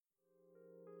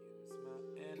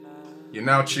You're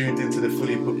now tuned into the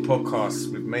Fully Booked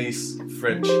podcast with Mace,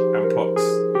 French, and Pox.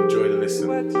 Enjoy the listen.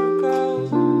 Where to go?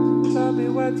 Tell me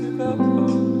where to go.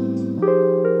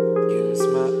 You is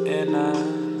my inner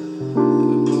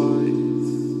voice.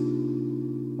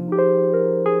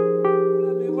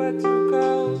 Tell me where to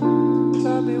go.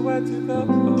 Tell me where to go.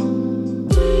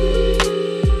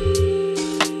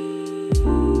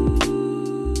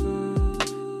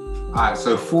 Alright,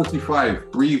 so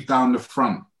 45, breathe down the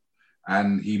front.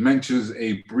 And he mentions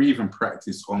a breathing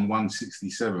practice on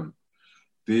 167.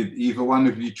 Did either one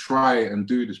of you try and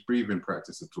do this breathing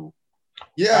practice at all?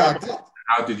 Yeah, I did.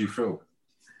 How did you feel?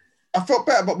 I felt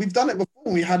better, but we've done it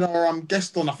before. We had our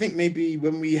guest on. I think maybe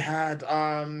when we had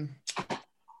Daryl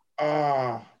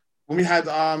Blake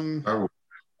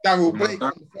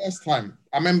the first time.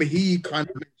 I remember he kind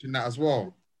of mentioned that as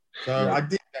well. So yeah. I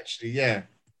did actually, yeah.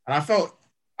 And I felt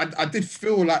I did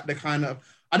feel like the kind of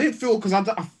I didn't feel because I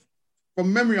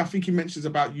from memory I think he mentions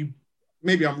about you.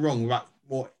 Maybe I'm wrong about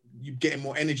more you getting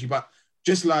more energy, but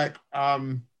just like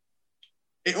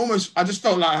it almost I just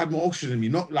felt like I had more oxygen in me,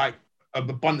 not like an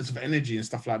abundance of energy and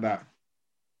stuff like that.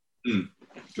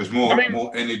 Just more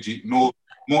energy, more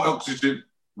oxygen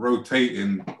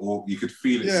rotating, or you could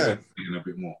feel it circulating a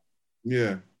bit more.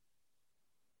 Yeah.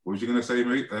 What was you gonna say,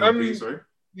 mate? Pete, sorry.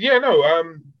 Yeah, no, I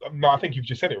think you've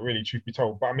just said it really, truth be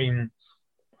told. But I mean,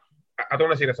 I don't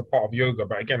want to say that's a part of yoga,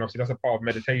 but again, obviously that's a part of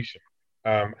meditation,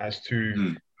 as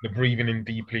to the breathing in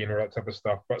deeply and all that type of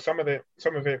stuff. But some of it, I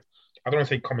don't want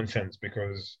to say common sense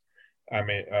because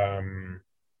it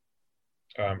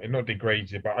not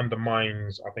degrades it, but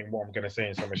undermines, I think, what I'm going to say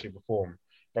in some way, shape or form.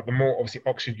 But the more obviously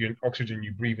oxygen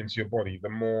you breathe into your body, the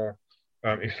more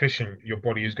efficient your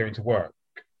body is going to work,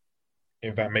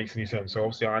 if that makes any sense. So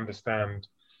obviously I understand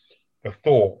the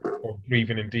thought of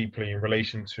breathing in deeply in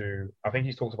relation to, I think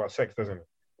he talks about sex, doesn't it?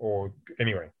 Or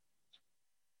anyway.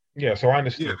 Yeah, so I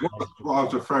understand. Yeah, what I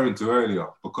was referring to earlier,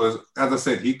 because as I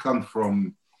said, he comes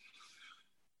from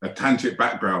a tantric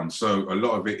background, so a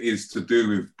lot of it is to do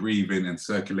with breathing and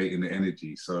circulating the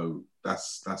energy. So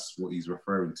that's what he's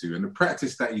referring to. And the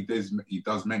practice that he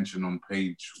does mention on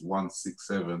page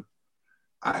 167,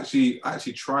 I actually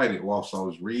tried it whilst I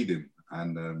was reading,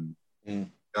 and I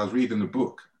was reading the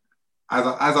book.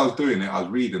 As I was doing it, I was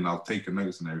reading, I was taking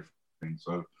notes and everything.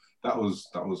 So that was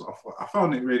I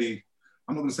found it really.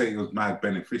 I'm not gonna say it was mad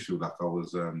beneficial, like I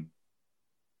was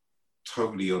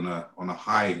totally on a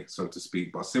high, so to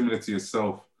speak. But similar to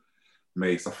yourself,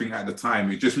 Mace, I think at the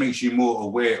time it just makes you more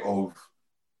aware of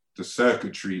the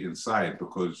circuitry inside,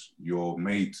 because you're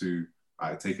made to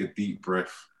take a deep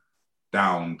breath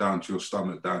down to your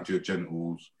stomach, down to your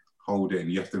genitals, hold it,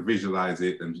 and you have to visualize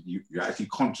it, and you're actually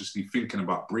consciously thinking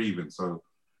about breathing. So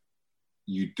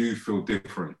you do feel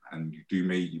different, and you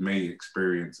may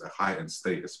experience a heightened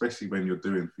state, especially when you're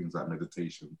doing things like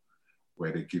meditation,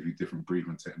 where they give you different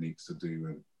breathing techniques to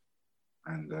do,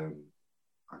 and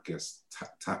I guess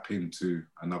tap into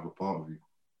another part of you,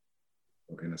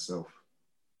 or inner self.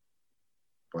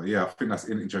 But yeah, I think that's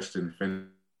interesting. If anyone's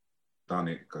done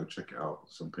it, go check it out.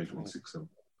 It's on page 167.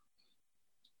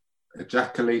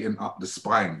 Ejaculating up the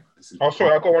spine.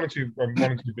 Sorry, I got one or two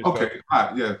bits. Okay,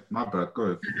 yeah, my bad. Go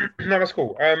ahead. No, that's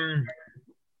cool.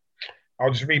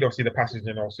 I'll just read obviously the passage,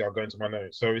 and obviously I'll go into my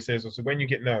notes. So it says, also, when you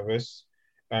get nervous,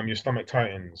 your stomach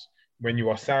tightens. When you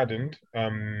are saddened, a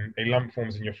lump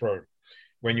forms in your throat.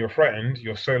 When you're threatened,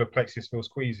 your solar plexus feels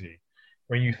queasy.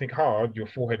 When you think hard, your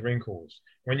forehead wrinkles.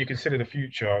 When you consider the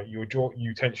future, you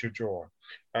tense your jaw.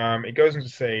 It goes on to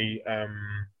say,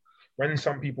 when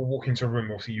some people walk into a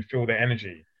room, obviously you feel their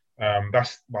energy.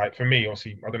 That's like, for me,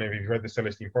 obviously, I don't know if you've read the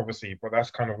Celestine Prophecy, but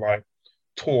that's kind of like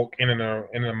talk in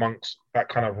and amongst that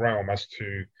kind of realm as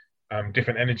to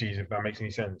different energies, if that makes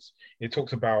any sense. It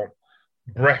talks about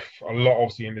breath a lot,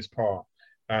 obviously, in this part.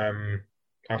 I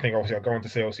think, obviously, I'll go on to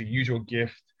say, obviously, use your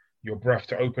gift, your breath,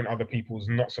 to open other people's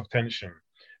knots of tension,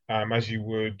 as you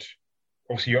would,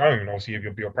 obviously, your own, obviously,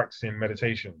 if you're practicing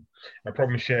meditation. A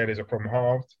problem shared is a problem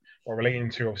halved, or relating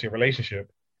to, obviously, a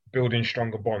relationship, building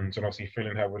stronger bonds, and obviously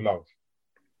filling her with love.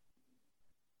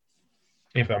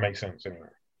 If that makes sense,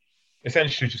 anyway.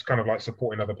 Essentially, just kind of like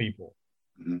supporting other people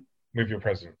with your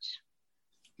presence.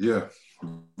 Yeah,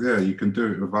 you can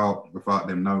do it without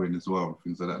them knowing as well,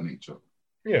 things of that nature.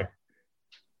 Yeah.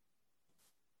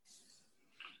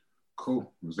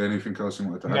 Cool. Was there anything else you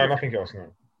wanted to add? No, nothing else,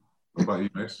 no. What about you,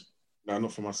 Mace? No,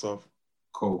 not for myself.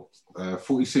 Cool.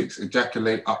 46,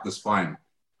 ejaculate up the spine.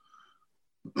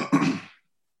 To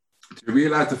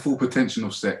realize the full potential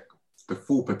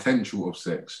of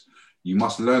sex, you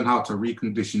must learn how to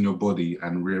recondition your body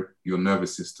and your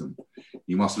nervous system.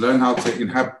 You must learn how to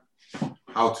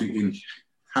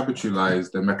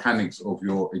habitualize the mechanics of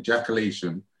your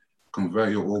ejaculation,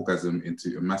 convert your orgasm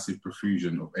into a massive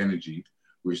profusion of energy,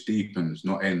 which deepens,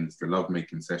 not ends, the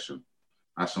lovemaking session.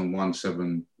 That's on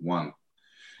 171.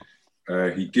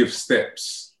 He gives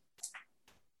steps.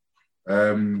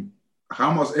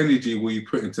 How much energy will you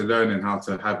put into learning how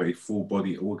to have a full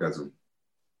body orgasm?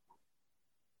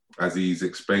 As he's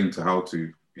explained to how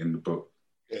to in the book.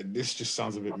 Yeah, this just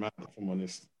sounds a bit mad, if I'm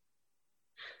honest.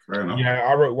 Fair enough. Yeah,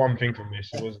 I wrote one thing from this.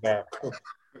 It was that.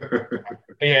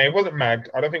 Yeah, it wasn't mad.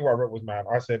 I don't think what I wrote was mad.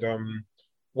 I said,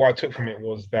 what I took from it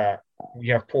was that we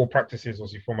have poor practices,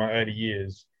 obviously, from our early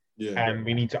years, and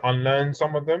we need to unlearn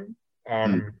some of them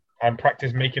and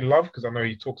practice making love. Because I know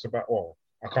he talks about, well,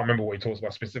 I can't remember what he talks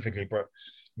about specifically, but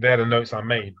they're the notes I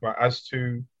made. But as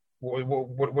to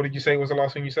what did you say was the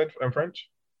last thing you said in French?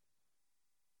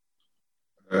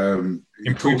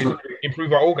 Improve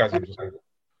our orgasms.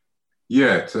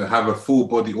 Yeah, to have a full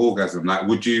body orgasm. Like,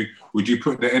 would you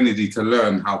put the energy to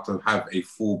learn how to have a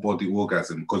full body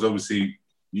orgasm? Because obviously,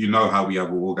 you know how we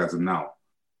have an orgasm now,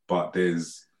 but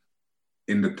there's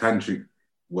in the tantric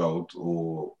world,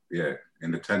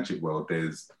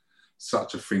 there's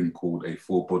such a thing called a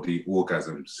full body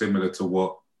orgasm, similar to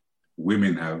what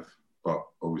women have, but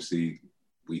obviously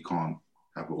we can't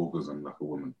have an orgasm like a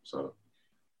woman, so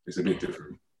it's a bit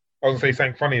different. I was gonna say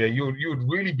something funny there. You would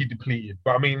really be depleted,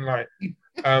 but I mean, like,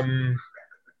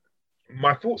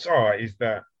 my thoughts is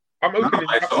that I'm open.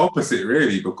 No, it's the opposite,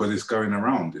 really, because it's going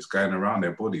around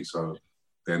their body, so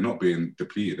they're not being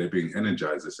depleted; they're being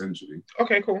energized, essentially.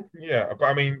 Okay, cool. Yeah, but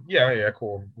I mean, yeah,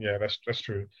 cool. Yeah, that's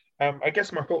true. I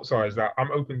guess my thoughts is that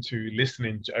I'm open to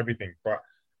listening to everything, but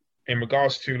in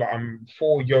regards to, like, I'm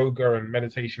for yoga and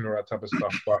meditation or that type of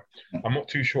stuff, but I'm not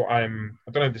too sure I don't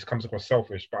know if this comes across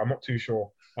selfish, but I'm not too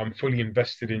sure I'm fully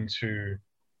invested into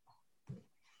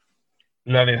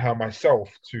learning how myself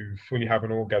to fully have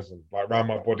an orgasm, like around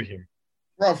my body here.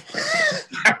 Bruv,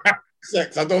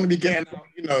 sex, I don't want to be getting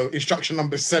out, instruction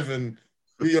number 7,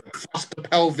 do your thrust the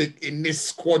pelvic in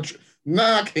this quadrant.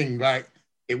 Nah, King, like,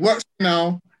 it works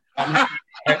now.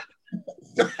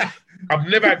 I've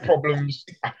never had problems.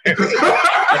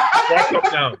 Right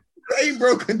up now. It ain't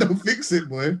broken, don't fix it,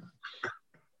 boy.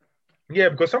 Yeah,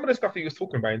 because some of the stuff that he was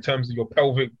talking about in terms of your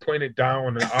pelvic, putting it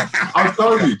down and up. I'll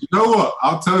tell you. You know what?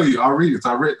 I'll tell you. I'll read it.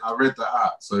 I read that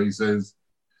out. So he says,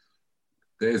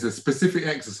 there's a specific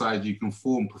exercise you can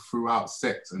perform throughout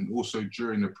sex and also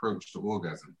during the approach to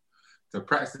orgasm. To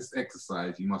practice this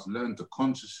exercise, you must learn to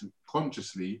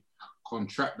consciously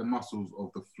contract the muscles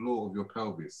of the floor of your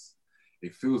pelvis.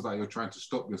 It feels like you're trying to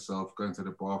stop yourself going to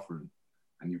the bathroom.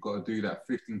 And you've got to do that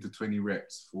 15 to 20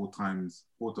 reps, 4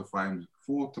 to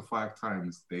 5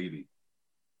 times daily.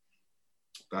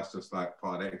 That's just like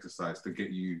part of the exercise to get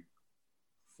you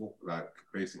like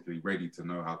basically ready to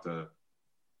know how to.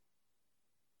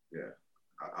 Yeah,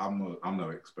 I'm no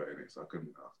expert in it, so I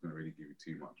couldn't really give you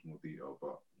too much more detail.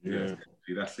 But yeah,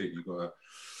 that's it. You gotta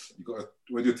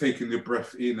when you're taking your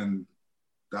breath in and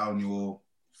down your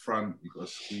front, you gotta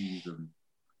squeeze, and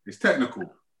it's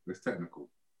technical.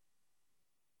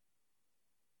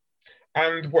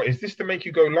 And what is this to make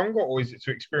you go longer, or is it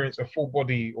to experience a full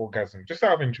body orgasm? Just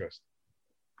out of interest.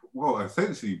 Well,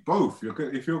 essentially both.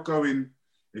 If you're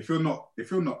not,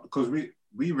 because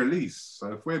we release.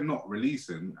 So if we're not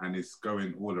releasing and it's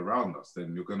going all around us,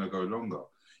 then you're gonna go longer.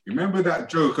 You remember that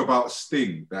joke about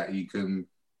Sting that he can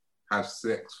have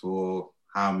sex for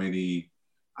how many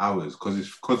hours?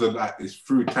 Because of that, it's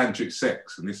through tantric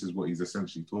sex, and this is what he's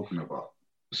essentially talking about.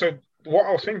 So what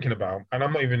I was thinking about, and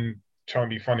I'm not even trying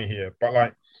to be funny here, but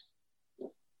like,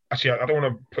 actually, I don't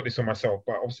want to put this on myself,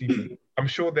 but obviously, I'm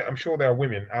sure there are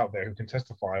women out there who can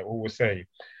testify or will say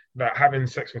that having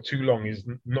sex for too long is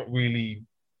not really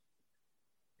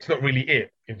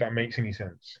it, if that makes any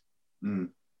sense.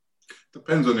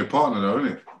 Depends on your partner, though,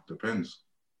 isn't it? Depends.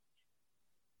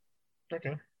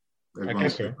 Okay. I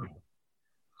guess so.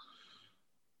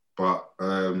 But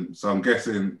so I'm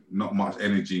guessing not much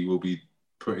energy will be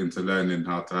put into learning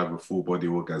how to have a full body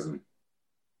orgasm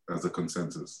as a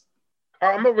consensus.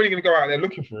 I'm not really going to go out there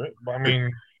looking for it, but I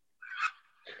mean,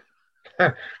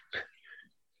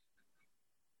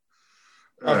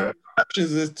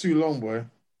 options is too long, boy.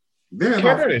 Yeah, can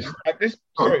I know this?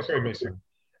 Sorry, Mason.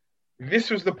 This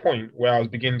was the point where I was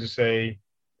beginning to say,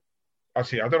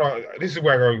 actually, I don't know. This is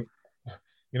where I go.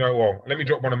 Well, let me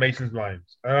drop one of Mason's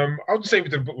lines. I'll just save it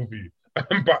to the book review.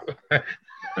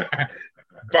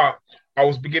 but I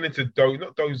was beginning to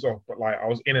not doze off, but like I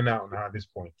was in and out now at this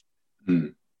point.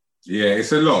 Yeah,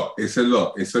 it's a lot. It's a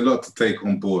lot to take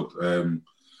on board,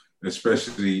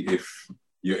 especially if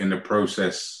you're in the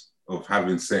process of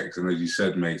having sex, and as you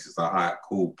said, Mace, it's like, all right,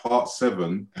 cool. Part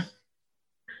 7,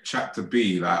 chapter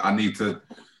B. Like, I need to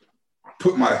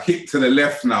put my hip to the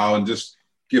left now and just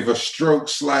give a stroke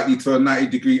slightly to a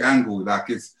 90-degree angle. Like,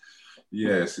 it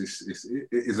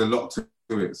is a lot to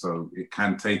it, so it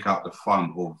can take out the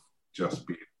fun of just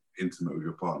being intimate with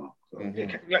your partner. So.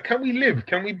 Can we live?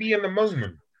 Can we be in the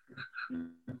moment?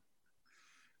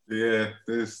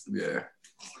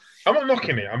 I'm not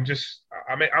knocking it. I'm just,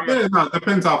 it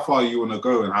depends how far you want to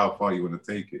go and how far you want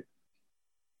to take it.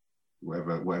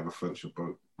 Whatever floats your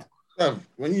boat.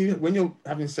 When you're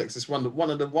having sex, it's one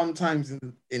of the times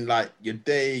in like your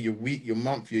day, your week, your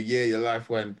month, your year, your life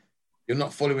when you're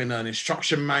not following an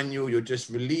instruction manual. You're just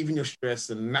relieving your stress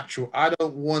and natural. I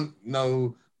don't want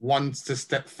no 1 to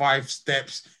step 5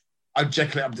 steps. I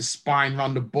ejaculate up the spine,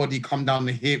 around the body, come down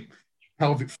the hip,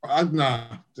 pelvic.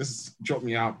 Nah, just drop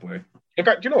me out, boy. In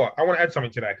fact, you know what? I want to add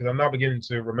something to that because I'm now beginning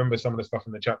to remember some of the stuff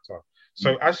in the chapter.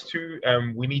 So as to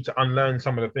we need to unlearn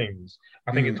some of the things,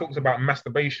 I think it talks about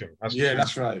masturbation.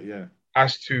 That's right. Yeah.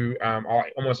 As to our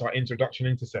introduction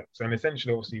into sex. And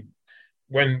essentially, obviously,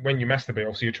 when you masturbate,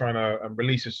 obviously you're trying to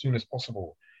release as soon as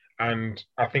possible. And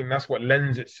I think that's what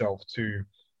lends itself to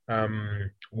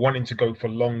wanting to go for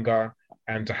longer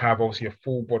and to have obviously a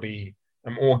full body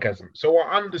orgasm. So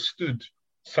I understood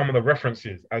some of the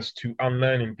references as to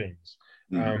unlearning things.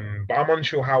 But I'm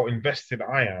unsure how invested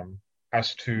I am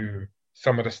as to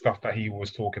some of the stuff that he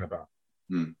was talking about.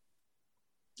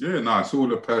 Yeah, no, it's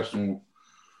all a personal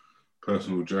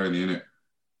journey, innit?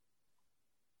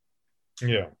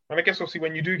 Yeah. And I guess obviously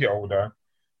when you do get older,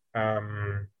 I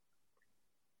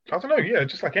don't know, yeah,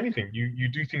 just like anything, you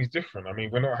do things different. I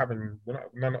mean,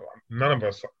 none of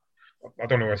us, I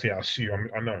don't know what I say, I assume,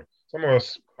 I know. Some of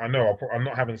us, I know, I'm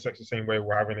not having sex the same way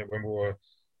we're having it when we were,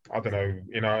 I don't know,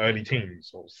 in our early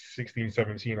teens or 16,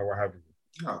 17 or what have you.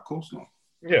 Yeah, of course not.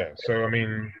 Yeah, so I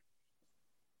mean,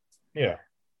 yeah.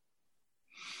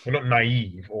 We're not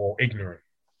naive or ignorant.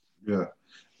 Yeah.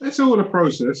 It's all a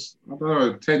process. I don't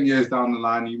know, 10 years down the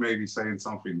line, you may be saying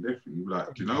something different. You'll be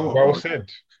like, do you know what? Well said.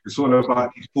 It's all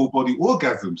about these full body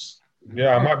orgasms.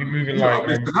 Yeah, I might be moving like...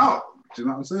 missing out. Do you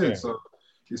know what I'm saying? Yeah. So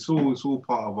it's all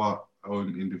part of our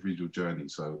own individual journey.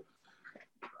 So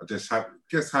I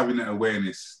just having an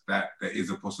awareness that there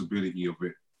is a possibility of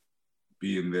it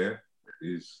being there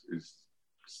is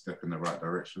step in the right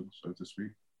direction, so to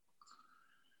speak.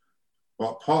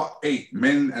 But part 8,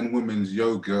 men and women's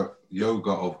yoga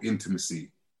of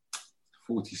intimacy.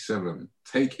 47,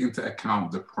 take into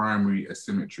account the primary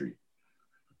asymmetry.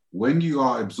 When you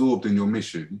are absorbed in your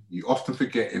mission, you often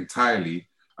forget entirely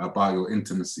about your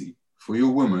intimacy. For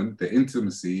your woman, the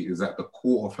intimacy is at the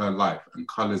core of her life and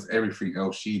colors everything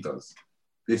else she does.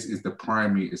 This is the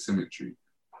primary asymmetry.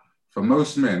 For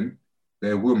most men,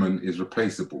 their woman is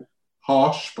replaceable.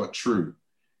 Harsh, but true.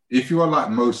 If you are like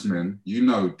most men, you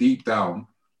know deep down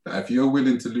that if you're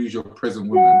willing to lose your present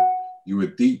woman, you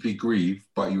would deeply grieve,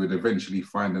 but you would eventually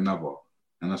find another.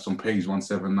 And that's on page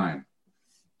 179.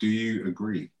 Do you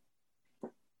agree?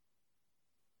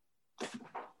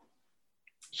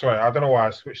 Sorry, I don't know why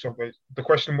I switched off. The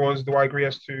question was, do I agree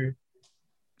as to?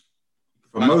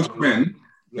 For most men,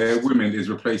 their women is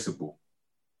replaceable.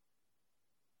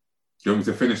 Do you want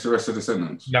me to finish the rest of the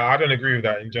sentence? No, I don't agree with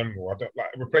that in general. I don't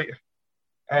like replace.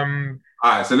 All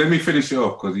right, so let me finish it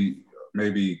off because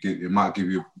it might give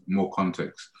you more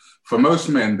context. For most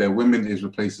men, their women is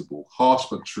replaceable. Harsh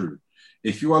but true.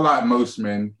 If you are like most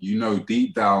men, you know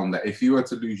deep down that if you were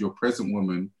to lose your present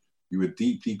woman, you would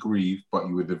deeply grieve, but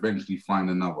you would eventually find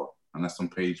another. And that's on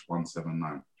page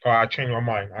 179. I changed my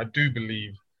mind. I do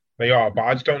believe they are, but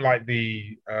I just don't like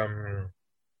the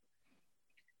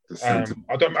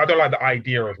I don't like the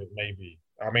idea of it, maybe.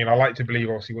 I mean, I like to believe,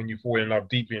 obviously, when you fall in love,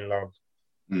 deeply in love.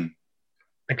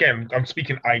 Again, I'm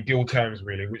speaking ideal terms,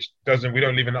 really, we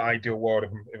don't live in an ideal world,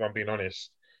 if I'm being honest.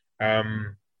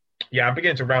 Yeah, I'm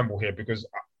beginning to ramble here because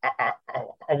I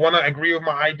want to agree with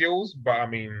my ideals, but I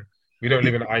mean, we don't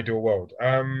live in an ideal world.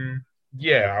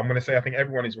 Yeah, I'm going to say I think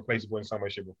everyone is replaceable in some way,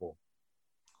 shape, or form.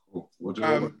 Cool. What do you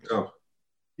want to go?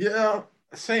 Yeah,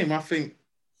 same. I think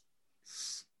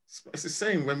it's the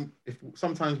same if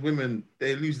sometimes women,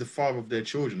 they lose the father of their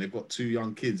children. They've got 2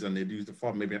 young kids and they lose the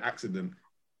father, maybe an accident.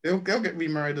 They'll get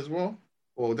remarried as well,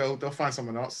 or they'll find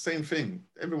someone else. Same thing.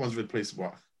 Everyone's replaceable.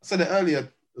 I said it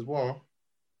earlier as well.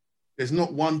 There's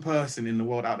not one person in the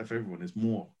world out there for everyone. There's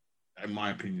more, in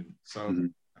my opinion. So.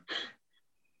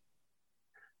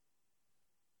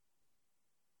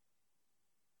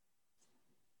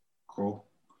 Cool.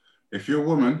 If your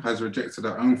woman has rejected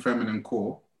her own feminine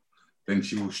core, then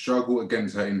she will struggle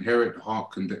against her inherent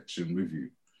heart connection with you.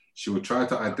 She will try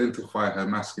to identify her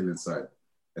masculine side.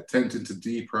 attempting to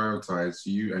deprioritize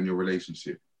you and your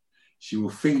relationship. She will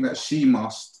think that she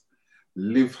must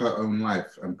live her own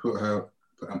life and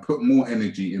put more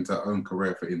energy into her own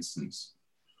career, for instance.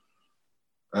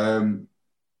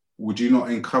 Would you not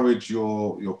encourage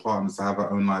your partner to have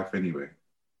her own life anyway?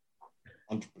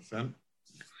 100%.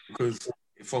 Because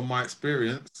from my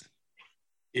experience,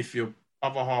 if your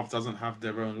other half doesn't have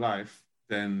their own life,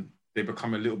 then they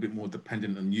become a little bit more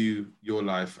dependent on you, your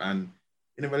life. And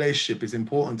in a relationship, it's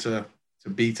important to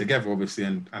be together, obviously,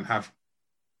 and have,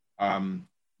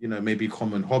 maybe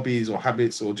common hobbies or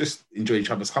habits, or just enjoy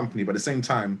each other's company. But at the same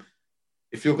time,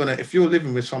 if you're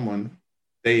living with someone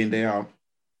day in, day out,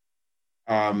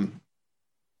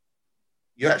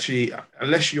 you actually,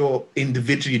 unless you're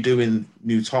individually doing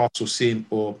new tasks or seeing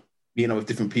or meeting up with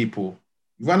different people,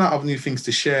 you run out of new things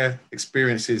to share,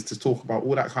 experiences to talk about,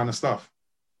 all that kind of stuff.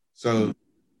 So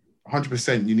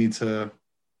 100%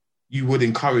 you would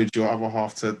encourage your other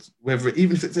half to,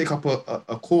 even if they take up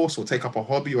a course or take up a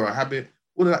hobby or a habit,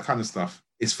 all of that kind of stuff.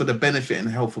 It's for the benefit and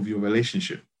health of your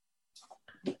relationship.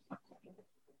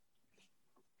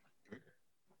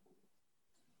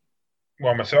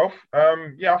 Well, myself, I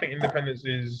think independence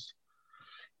is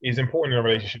important in a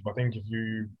relationship. I think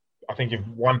if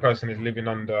one person is living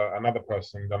under another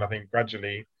person, then I think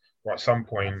gradually, or at some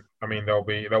point, I mean, there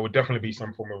will definitely be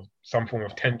some form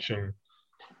of tension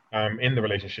in the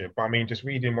relationship. But I mean, just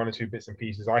reading one or two bits and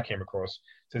pieces I came across,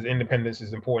 it says independence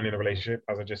is important in a relationship,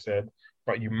 as I just said,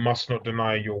 but you must not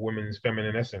deny your woman's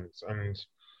feminine essence. And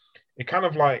it kind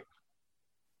of like,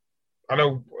 I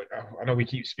know we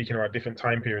keep speaking about different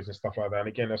time periods and stuff like that. And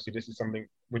again, obviously, this is something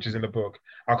which is in the book.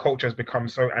 Our culture has become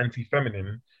so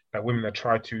anti-feminine that women are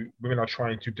trying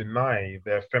to deny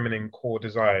their feminine core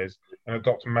desires and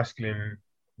adopt masculine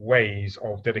ways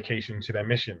of dedication to their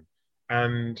mission.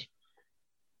 And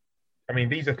I mean,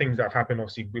 these are things that have happened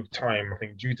obviously with time, I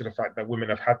think, due to the fact that women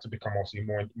have had to become obviously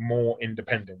more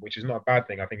independent, which is not a bad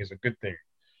thing. I think it's a good thing.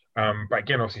 But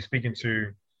again, obviously, speaking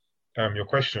to your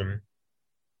question,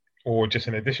 or just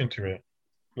in addition to it,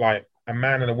 like a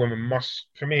man and a woman must,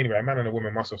 for me anyway, a man and a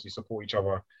woman must obviously support each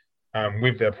other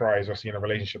with their prize, obviously, in a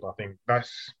relationship. I think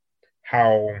that's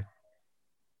how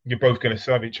you're both going to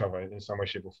serve each other in some way,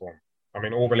 shape, or form. I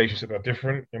mean, all relationships are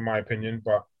different, in my opinion,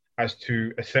 but as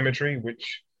to asymmetry,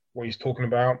 which what he's talking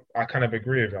about, I kind of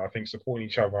agree with it. I think supporting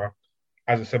each other,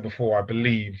 as I said before, I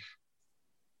believe,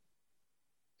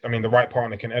 I mean, the right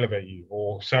partner can elevate you,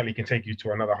 or certainly can take you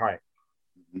to another height.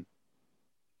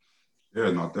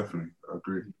 Yeah, no, definitely. I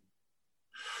agree.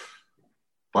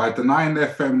 By denying their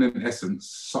feminine essence,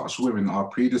 such women are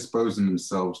predisposing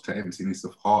themselves to emptiness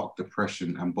of heart,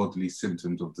 depression, and bodily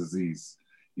symptoms of disease.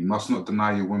 You must not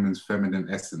deny your woman's feminine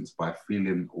essence by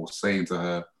feeling or saying to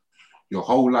her, your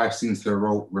whole life seems to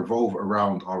revolve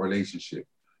around our relationship.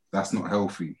 That's not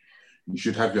healthy. You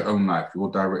should have your own life, your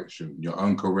direction, your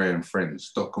own career and friends.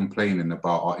 Stop complaining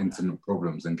about our intimate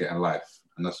problems and get a life.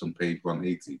 And that's on page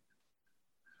 180.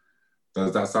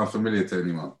 Does that sound familiar to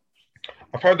anyone?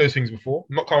 I've heard those things before.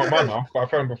 Not come at my mouth, but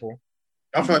I've heard them before.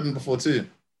 I've heard them before too.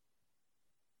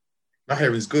 My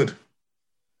hearing's good.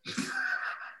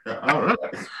 All right.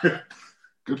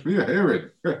 Good for your hearing.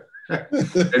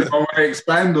 Anyone want to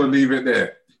expand or leave it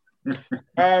there?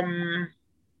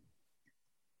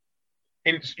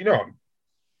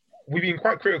 We've been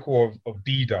quite critical of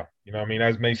Dida, you know what I mean,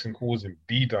 as Mason calls him,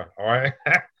 Dida, all right?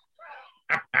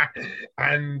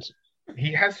 And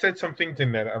he has said some things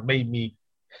in there that have made me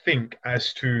think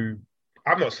as to,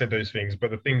 I've not said those things,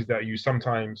 but the things that you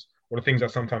sometimes, or the things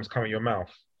that sometimes come out your mouth.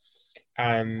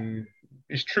 And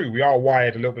it's true, we are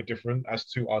wired a little bit different as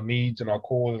to our needs and our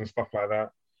cause and stuff like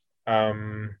that.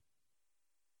 I've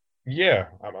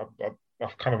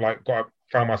kind of like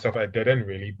found myself at a dead end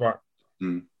really, but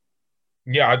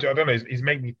yeah, I don't know. It's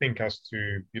made me think as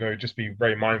to, just be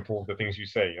very mindful of the things you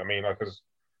say. I mean, because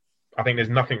I think there's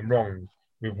nothing wrong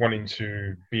with wanting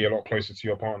to be a lot closer to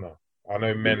your partner. I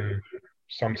know men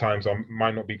sometimes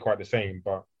might not be quite the same,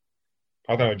 but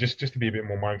I don't know, just to be a bit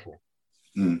more mindful.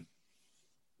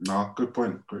 No, good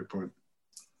point. Great point.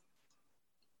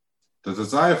 The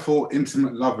desire for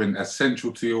intimate loving as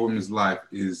central to your woman's life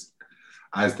is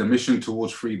as the mission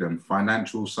towards freedom,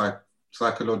 financial,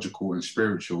 psychological, and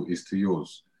spiritual is to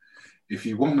yours. If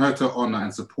you want her to honor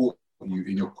and support you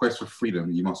in your quest for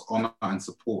freedom, you must honor and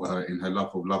support her in her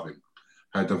love of loving.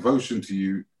 Her devotion to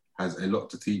you has a lot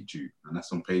to teach you, and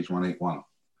that's on page 181.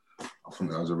 I think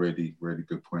that was a really, really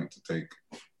good point to take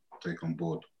on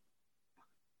board.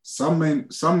 Some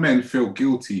men feel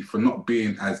guilty for not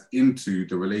being as into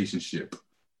the relationship.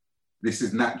 This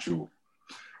is natural.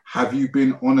 Have you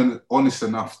been honest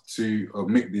enough to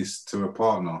admit this to a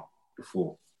partner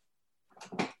before?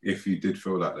 if you did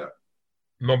feel like that.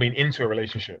 Not being into a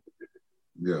relationship.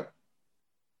 Yeah.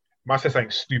 I said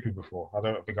something stupid before. I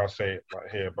don't think I'll say it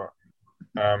right here, but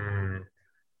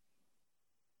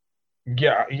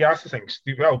yeah, I said something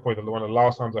stupid. That was probably one of the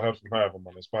last times I heard from her, if I'm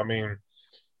honest. But I mean,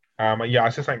 yeah, I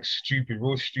said something stupid,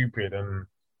 real stupid, and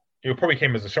it probably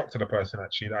came as a shock to the person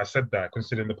actually that I said that,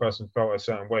 considering the person felt a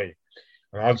certain way,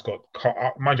 and I just got cut.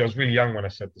 Mind you, I was really young when I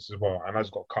said this as well, and I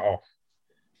just got cut off.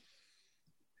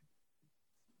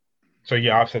 So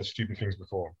yeah, I've said stupid things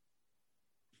before.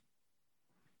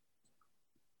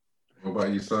 What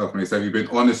about yourself, mate? Have you been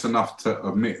honest enough to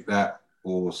admit that,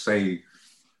 or say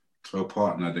to a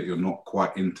partner that you're not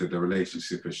quite into the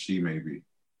relationship as she may be?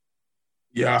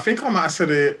 Yeah, I think I might have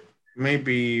said it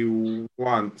maybe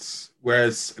once,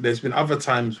 whereas there's been other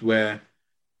times where,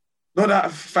 not that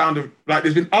I've found, like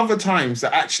there's been other times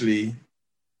that actually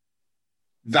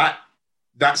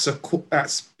that's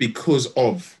because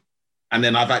of, and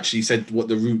then I've actually said what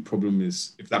the root problem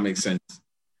is, if that makes sense.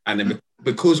 And then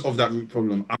because of that root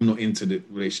problem, I'm not into the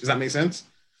relationship. Does that make sense?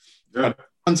 Yeah. Like,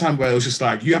 one time where it was just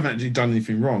like, you haven't actually done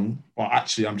anything wrong, but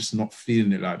actually I'm just not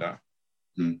feeling it like that.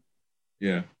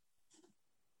 Yeah.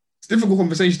 It's a difficult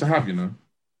conversation to have, you know?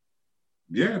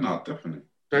 Yeah, no, definitely.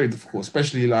 Very difficult,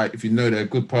 especially like if you know they're a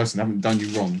good person, haven't done you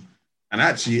wrong, and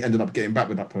actually ended up getting back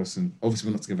with that person. Obviously,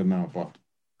 we're not together now, but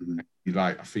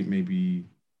like I think maybe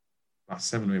about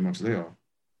 7 or 8 months later.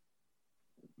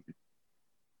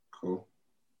 Cool.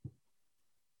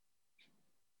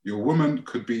 Your woman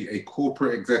could be a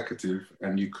corporate executive,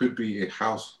 and you could be a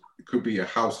house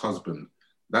husband.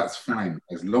 That's fine,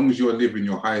 as long as you're living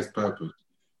your highest purpose.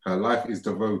 Her life is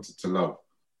devoted to love.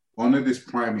 Honor this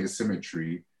primary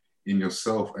asymmetry in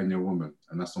yourself and your woman.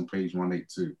 And that's on page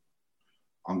 182.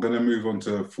 I'm going to move on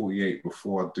to 48.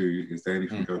 Before I do, is there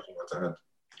anything else you want to add?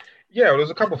 Yeah, well,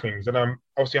 there's a couple of things. And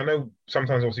obviously, I know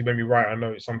sometimes, obviously, when we write, I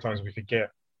know sometimes we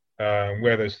forget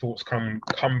where those thoughts come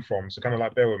from. So kind of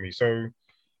like bear with me. So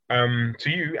to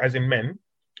you, as in men,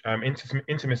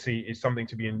 intimacy is something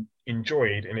to be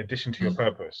enjoyed in addition to your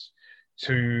purpose.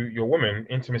 To your woman,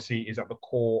 intimacy is at the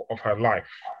core of her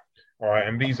life. All right,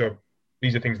 and these are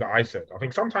things that I said. I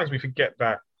think sometimes we forget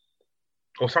that,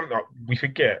 or something we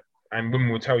forget, and women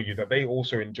will tell you that they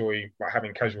also enjoy like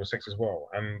having casual sex as well.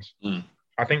 And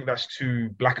I think that's too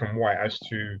black and white as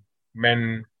to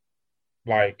men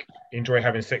like enjoy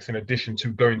having sex in addition to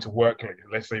going to work, like,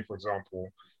 let's say for example,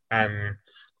 and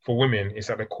for women, it's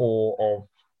at the core of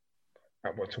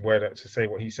to say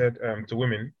what he said.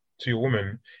 To your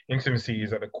woman, intimacy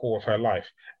is at the core of her life.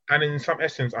 And in some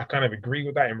essence, I kind of agree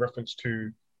with that in reference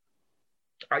to,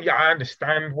 yeah, I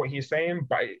understand what he's saying,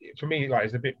 but for me, like,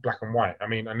 it's a bit black and white. I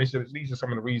mean, and these are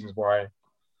some of the reasons why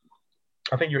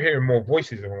I think you're hearing more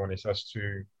voices, if I'm honest, as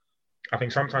to, I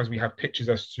think sometimes we have pictures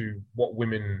as to what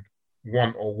women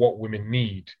want or what women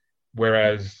need,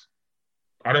 whereas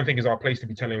I don't think it's our place to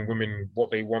be telling women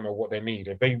what they want or what they need.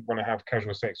 If they want to have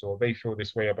casual sex or they feel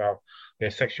this way about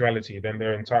their sexuality, then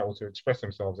they're entitled to express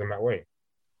themselves in that way.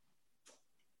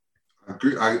 I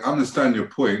agree. I understand your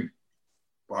point,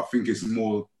 but I think it's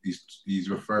more he's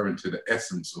referring to the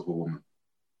essence of a woman.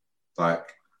 Like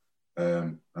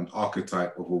an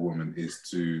archetype of a woman is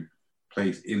to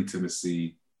place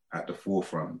intimacy at the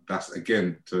forefront. That's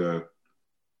again to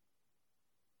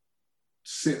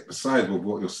sit beside with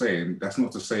what you're saying. That's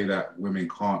not to say that women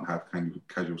can't have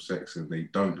casual sex and they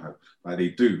don't have, like they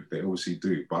do, they obviously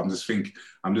do. But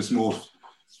I'm just more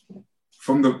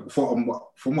from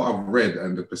what I've read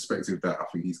and the perspective that I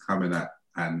think he's coming at,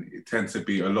 and it tends to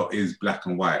be a lot is black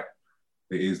and white.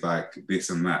 It is like this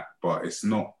and that, but it's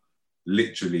not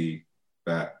literally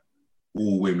that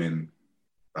all women,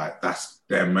 like that's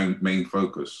their main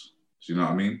focus. Do you know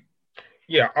what I mean?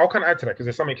 Yeah, I'll kind of add to that because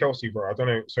there's something else you brought. I don't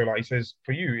know. So like he says,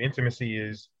 for you, intimacy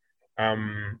is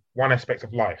one aspect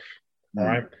of life. All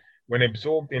right. When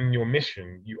absorbed in your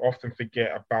mission, you often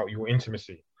forget about your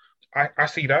intimacy. I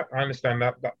see that. I understand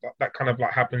that kind of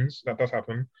like happens. That does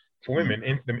happen. For women,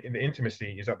 the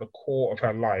intimacy is at the core of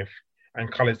her life and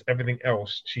colors everything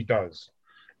else she does.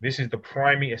 This is the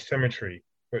primary asymmetry.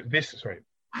 This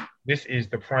is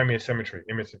the primary asymmetry,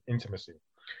 intimacy.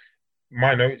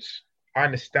 My notes, I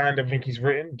understand everything he's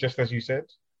written, just as you said,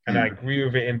 and I agree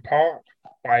with it in part,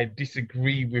 but I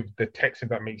disagree with the text, if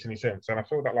that makes any sense. And I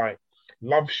feel that like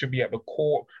love should be at the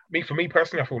core. For me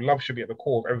personally, I feel love should be at the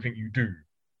core of everything you do.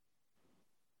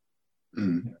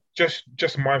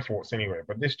 Just my thoughts anyway,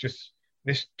 but this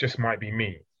just might be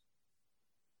me.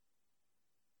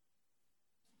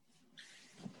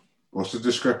 What's the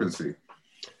discrepancy?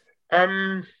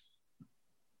 I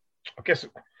guess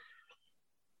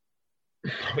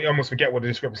I almost forget what the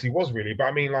discrepancy was really, but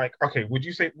I mean, like, okay, would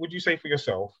you say for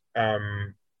yourself,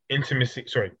 intimacy?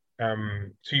 Sorry,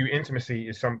 to you, intimacy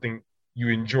is something you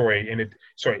enjoy in it.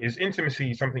 Sorry, is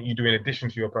intimacy something you do in addition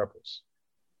to your purpose?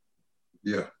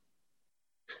 Yeah.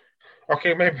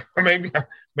 Okay, maybe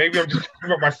I'm just talking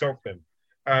about myself then.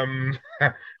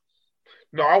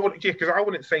 No, I wouldn't, yeah, because I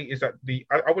wouldn't say is that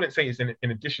I wouldn't say it's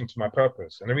in addition to my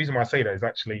purpose, and the reason why I say that is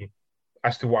actually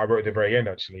as to what I wrote at the very end,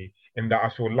 actually, in that I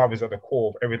feel love is at the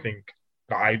core of everything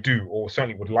that I do, or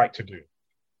certainly would like to do.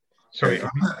 So,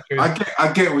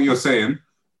 I get what you're saying,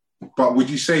 but would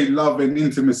you say love and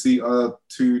intimacy are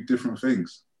two different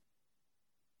things?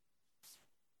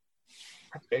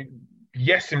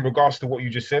 Yes, in regards to what you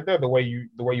just said there, the way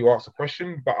you asked the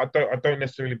question, but I don't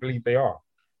necessarily believe they are.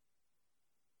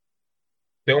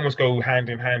 They almost go hand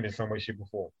in hand in some way, shape, or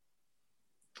form.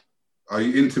 Are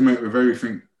you intimate with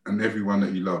everything and everyone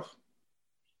that you love?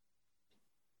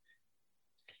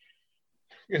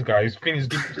 This guys,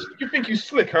 you think you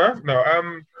slick, huh? No,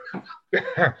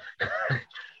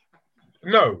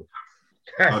 no.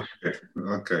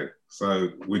 Okay. So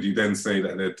would you then say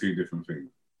that they're two different things?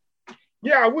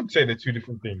 Yeah, I would say they're two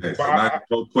different things. Okay, but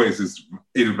so 9 points is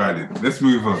invalid. Let's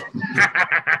move on.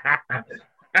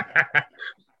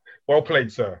 Well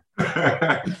played, sir.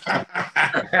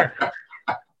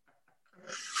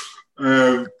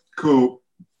 Cool.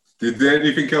 Is there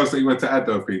anything else that you want to add,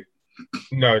 though, Pete?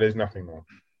 No, there's nothing more.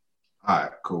 All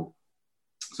right, cool.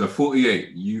 So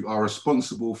 48, you are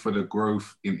responsible for the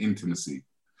growth in intimacy.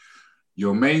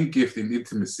 Your main gift in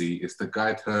intimacy is to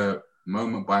guide her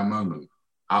moment by moment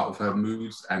out of her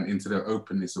moods and into the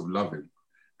openness of loving,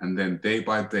 and then day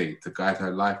by day to guide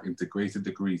her life into greater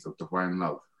degrees of divine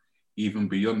love, even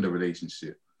beyond the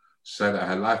relationship, so that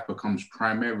her life becomes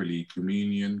primarily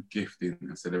communion, gifting,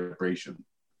 and celebration.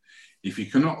 If you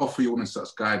cannot offer your woman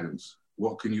such guidance,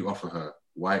 what can you offer her?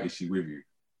 Why is she with you?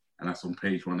 And that's on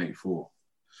page 184.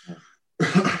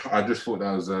 I just thought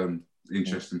that was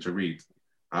interesting to read.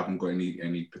 I haven't got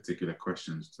any particular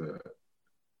questions to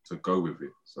go with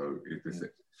it. So if there's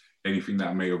anything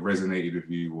that may have resonated with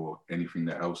you or anything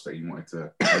that else that you wanted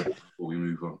to add before we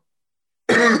move on.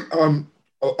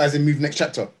 As in move next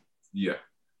chapter? Yeah.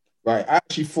 Right. I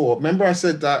actually thought, remember I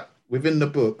said that within the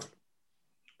book,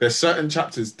 there's certain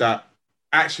chapters that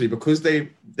actually, because they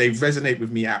resonate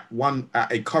with me at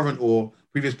a current or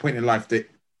previous point in life that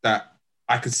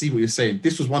I could see what you're saying.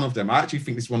 This was one of them. I actually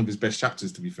think this is one of his best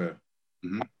chapters, to be fair.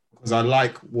 Mm-hmm. Because I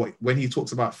like when he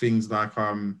talks about things like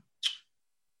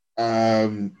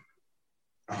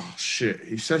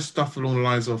he says stuff along the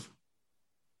lines of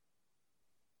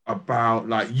about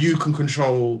like you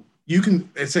can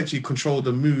essentially control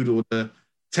the mood or the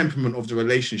temperament of the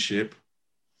relationship,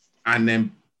 and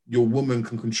then your woman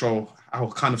can control how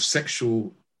kind of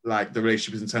sexual like the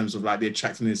relationship is in terms of like the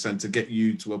attractiveness and to get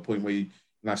you to a point where you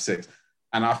can have sex.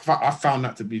 And I found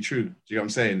that to be true. Do you know what I'm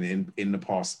saying? In the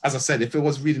past, as I said, if it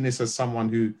was reading this as someone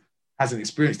who hasn't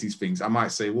experienced these things, I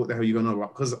might say, "What the hell are you gonna know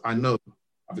about?" Because I know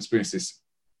I've experienced this.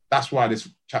 That's why this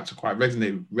chapter quite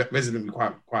resonated with me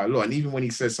quite a lot. And even when he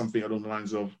says something along the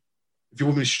lines of, "If your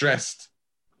woman is stressed,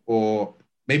 or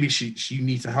maybe she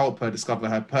need to help her discover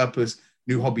her purpose,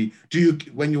 new hobby.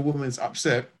 When your woman's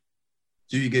upset,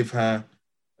 do you give her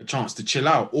a chance to chill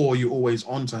out, or are you always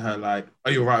on to her like,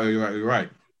 are you right? Are you right? Are you right?"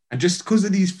 And just because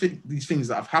of these things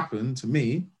that have happened to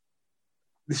me,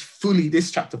 this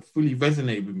chapter fully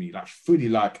resonated with me.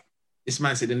 Like this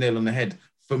man said the nail on the head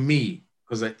for me.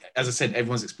 Because as I said,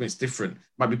 everyone's experience different.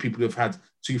 Might be people who have had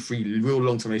 2-3 real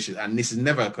long-term relationships, and this has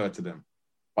never occurred to them.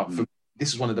 But for me,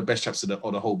 this is one of the best chapters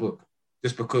of the whole book,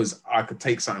 just because I could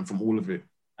take something from all of it.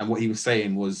 And what he was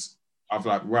saying was, I've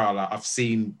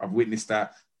witnessed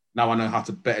that. Now I know how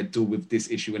to better deal with this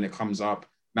issue when it comes up.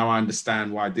 Now I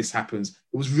understand why this happens.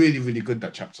 It was really, really good,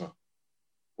 that chapter.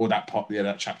 Or that part, yeah,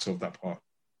 that chapter of that part.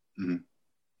 Mm-hmm.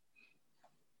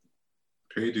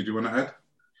 Okay, did you want to add?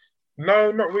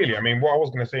 No, not really. I mean, what I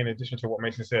was going to say in addition to what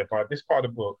Mason said, by this part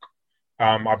of the book,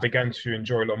 I began to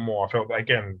enjoy a lot more. I felt that,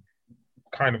 again,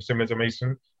 kind of similar to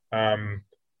Mason. I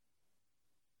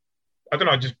don't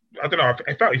know.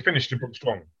 I felt he finished the book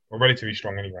strong, or relatively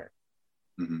strong anyway.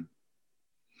 Mm-hmm.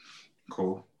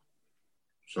 Cool.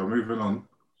 So moving on.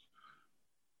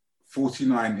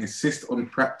 49, insist on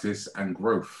practice and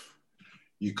growth.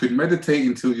 You could meditate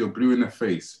until you're blue in the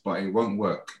face, but it won't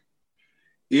work.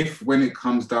 If, when it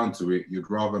comes down to it, you'd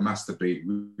rather masturbate,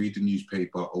 read the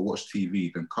newspaper, or watch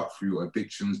TV than cut through your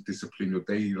addictions, discipline your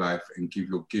daily life, and give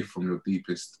your gift from your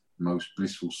deepest, most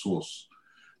blissful source.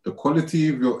 The quality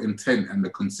of your intent and the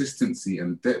consistency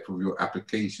and depth of your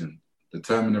application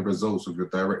determine the results of your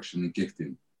direction and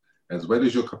gifting. as well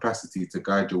as your capacity to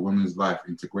guide your woman's life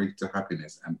into greater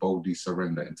happiness and boldly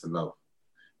surrender into love.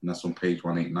 And that's on page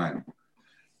 189.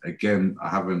 Again,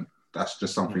 that's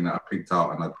just something that I picked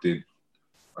out and I did.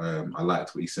 I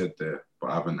liked what he said there, but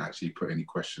I haven't actually put any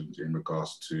questions in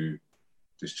regards to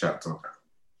this chapter.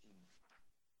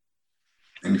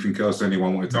 Anything else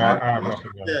anyone wanted to add? I have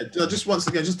nothing. Yeah, just once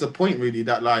again, just the point really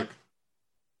that like,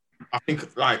 I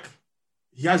think like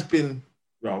he has been,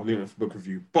 well, I'll leave it for book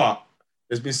review, but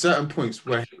there's been certain points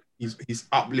where he's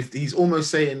uplifted. He's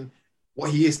almost saying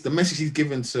what he is, the message he's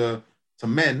given to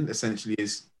men essentially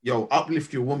is, yo,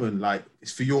 uplift your woman. Like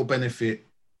it's for your benefit.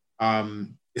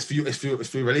 It's for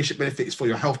your relationship benefit. It's for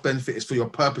your health benefit. It's for your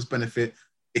purpose benefit.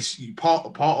 It's part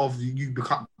of you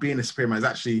being a superior man is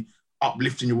actually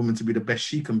uplifting your woman to be the best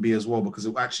she can be as well, because it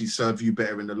will actually serve you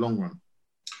better in the long run.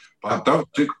 But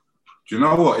do you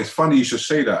know what? It's funny you should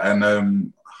say that.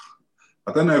 And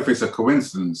I don't know if it's a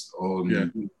coincidence or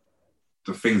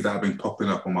the things that have been popping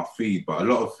up on my feed, but a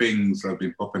lot of things have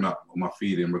been popping up on my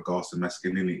feed in regards to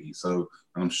masculinity. So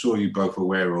I'm sure you're both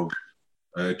aware of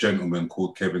a gentleman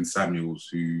called Kevin Samuels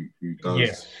who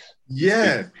does.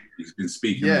 Yeah. He's been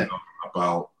speaking a lot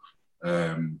about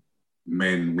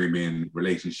men, women,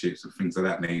 relationships and things of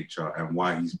that nature, and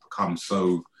why he's become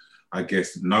so, I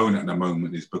guess, known at the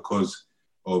moment is because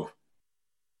of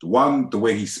the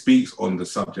way he speaks on the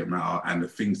subject matter, and the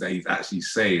things that he's actually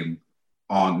saying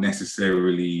aren't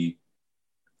necessarily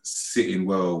sitting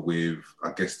well with,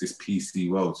 I guess, this PC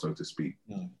world, so to speak.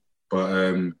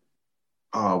 But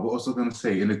what was I going to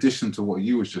say? In addition to what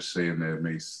you was just saying there,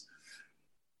 Mace,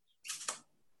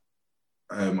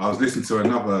 I was listening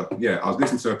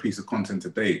to a piece of content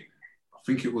today. I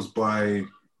think it was by,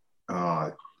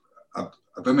 I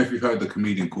don't know if you've heard the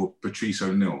comedian called Patrice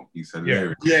O'Neill. He's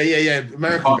hilarious. Yeah.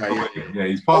 American guy. Yeah,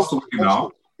 he's passed away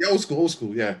now. Yeah, old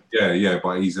school, yeah. Yeah,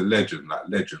 but he's a legend.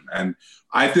 And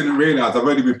I didn't realize, I've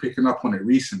only been picking up on it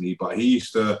recently, but he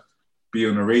used to be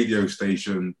on a radio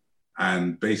station,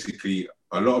 and basically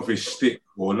a lot of his shtick,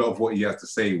 or a lot of what he had to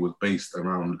say, was based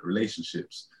around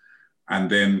relationships. And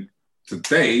then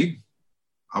today,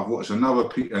 I've watched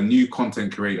a new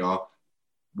content creator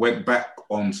went back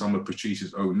on some of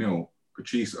Patrice O'Neill,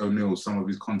 some of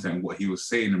his content, what he was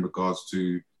saying in regards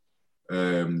to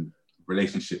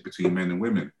relationship between men and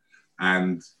women.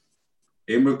 And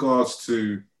in regards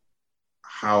to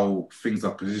how things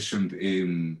are positioned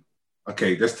in,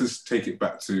 okay, let's just take it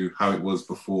back to how it was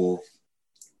before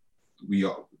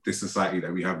this society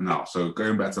that we have now. So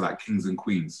going back to like kings and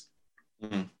queens.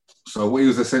 Mm-hmm. So what he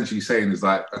was essentially saying is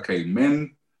like, okay,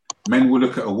 men will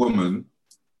look at a woman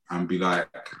and be like,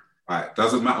 right,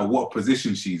 doesn't matter what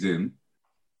position she's in,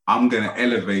 I'm gonna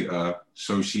elevate her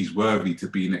so she's worthy to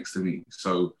be next to me.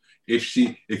 So if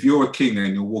you're a king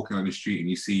and you're walking on the street and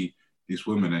you see this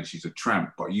woman and she's a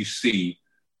tramp, but you see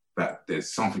that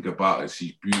there's something about her,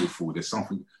 she's beautiful, there's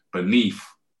something underneath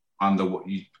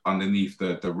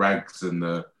the rags and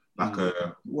the like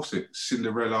what's it,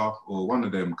 Cinderella or one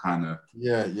of them kind of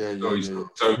stories.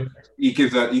 So he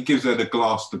gives her the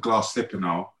glass slipper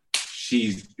now.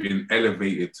 She's been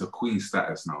elevated to queen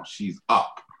status now. She's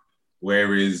up.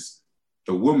 Whereas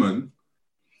the woman,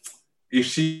 if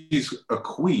she's a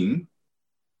queen,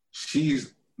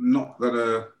 she's not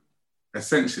gonna,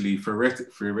 essentially,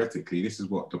 theoretically, this is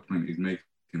what the point is making,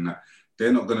 that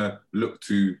they're not gonna look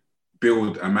to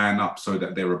build a man up so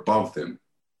that they're above them.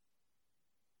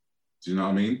 Do you know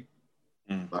what I mean?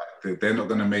 Like they're not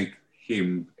gonna make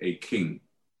him a king.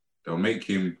 They'll make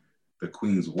him the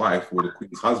queen's wife or the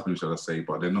queen's husband, shall I say,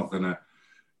 but they're not gonna,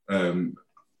 and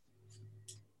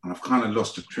I've kind of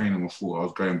lost the train of my thought I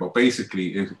was going, but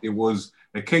basically it was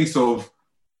a case of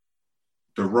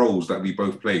the roles that we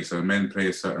both play. So men play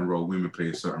a certain role, women play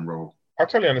a certain role. I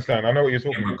totally understand. I know what you're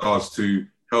talking about. In regards to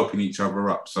helping each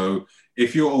other up. So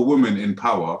if you're a woman in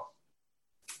power,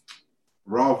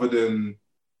 rather than,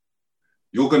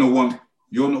 you're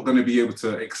not going to be able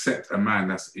to accept a man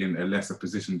that's in a lesser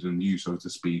position than you, so to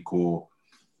speak, or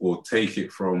take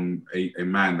it from a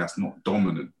man that's not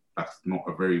dominant, that's not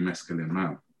a very masculine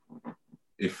man.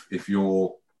 If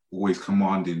you're always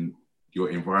commanding your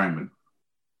environment,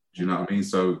 do you know what I mean?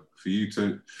 So for you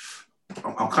to,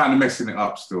 I'm kind of messing it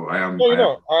up still. I am.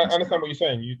 No, I understand what you're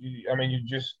saying. I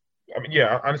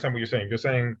understand what you're saying. You're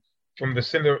saying from the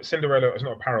Cinderella, it's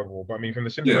not a parable, but I mean from the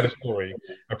Cinderella story,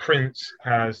 a prince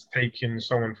has taken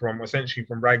someone from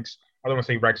rags. I don't want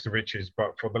to say rags to riches,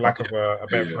 but for the lack of a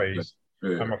better phrase,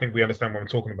 I think we understand what I'm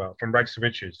talking about. From rags to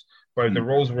riches, but if the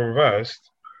roles were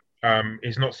reversed,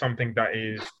 is not something that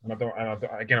is. And I don't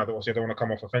want to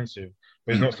come off offensive,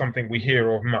 but it's not something we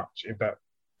hear of much. If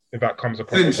that comes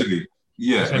across. Essentially.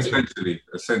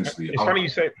 Essentially. It's funny you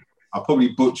say. I probably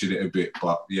butchered it a bit,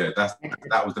 but yeah,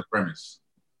 that was the premise.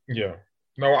 Yeah.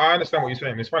 No, I understand what you're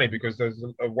saying. It's funny because there's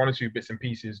one or two bits and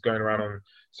pieces going around on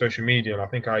social media, and I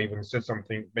think I even said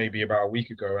something maybe about a week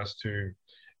ago as to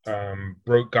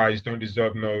broke guys don't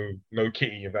deserve no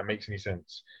kitty, if that makes any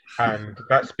sense. And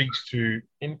that speaks to,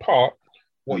 in part,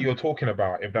 what you're talking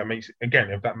about, if that makes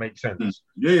sense.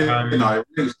 Yeah, no, it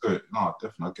is good. No,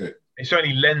 definitely, I get it. It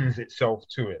certainly lends itself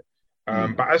to it.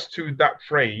 But as to that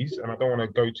phrase, and I don't want to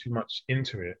go too much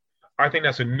into it, I think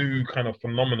that's a new kind of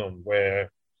phenomenon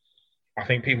where I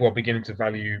think people are beginning to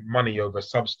value money over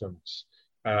substance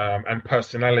and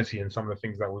personality and some of the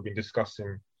things that we've been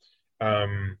discussing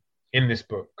in this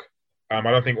book. I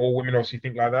don't think all women obviously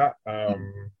think like that,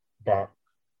 but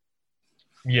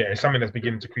yeah, it's something that's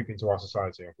beginning to creep into our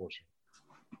society, unfortunately.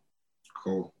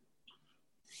 Cool.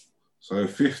 So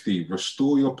 50,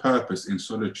 restore your purpose in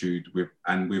solitude with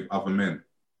other men.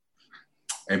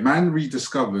 A man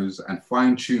rediscovers and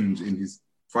fine-tunes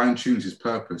his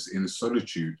purpose in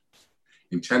solitude,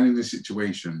 in challenging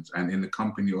situations, and in the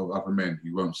company of other men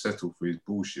who won't settle for his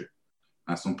bullshit.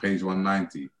 That's on page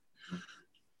 190.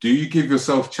 Do you give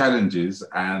yourself challenges,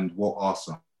 and what are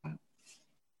some?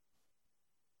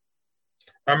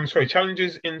 Sorry,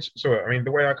 challenges in. Sorry, I mean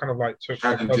the way I kind of like took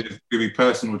challenges. Could be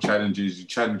personal challenges. You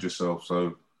challenge yourself,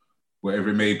 so whatever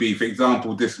it may be. For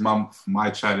example, this month my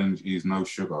challenge is no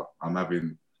sugar. I'm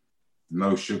having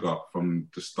no sugar from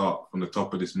the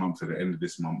top of this month to the end of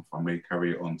this month. I may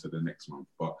carry it on to the next month,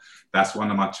 but that's one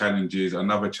of my challenges.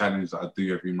 Another challenge that I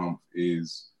do every month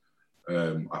is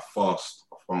I fast.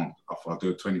 I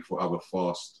do a 24-hour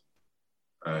fast.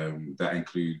 That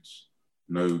includes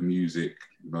no music,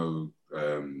 no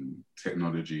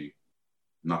technology,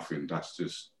 nothing. That's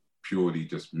just purely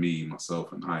just me,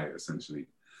 myself, and I, essentially.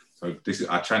 So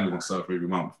I challenge myself every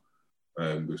month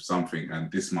with something,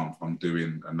 and this month I'm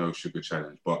doing a no sugar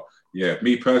challenge. But yeah,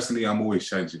 me personally, I'm always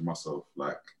challenging myself,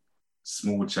 like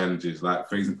small challenges. Like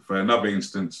for another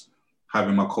instance,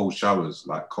 having my cold showers,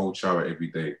 like cold shower every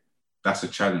day. That's a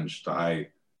challenge that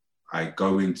I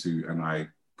go into and I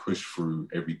push through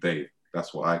every day.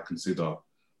 That's what I consider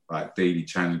like daily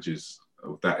challenges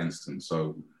of that instance.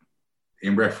 So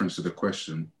in reference to the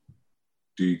question,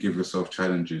 do you give yourself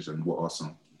challenges, and what are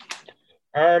some?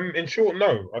 In short,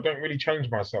 no, I don't really challenge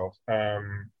myself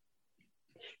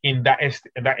in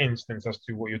that instance as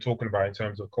to what you're talking about in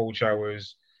terms of cold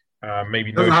showers,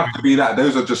 maybe. It doesn't have to be that.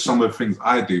 Those are just some of the things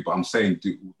I do, but I'm saying,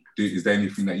 is there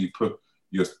anything that you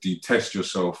do you test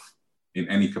yourself in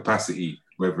any capacity,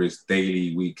 whether it's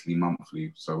daily, weekly,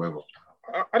 monthly, so whatever?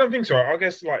 I don't think so. I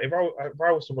guess like if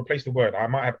I was to replace the word, I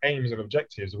might have aims and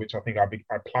objectives, which I think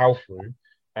I plow through,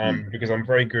 because I'm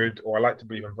very good, or I like to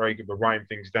believe I'm very good at writing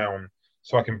things down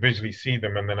so I can visually see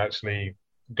them and then actually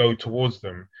go towards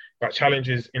them. But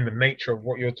challenges in the nature of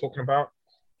what you're talking about,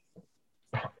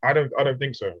 I don't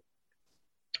think so.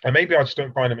 And maybe I just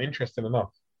don't find them interesting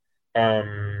enough.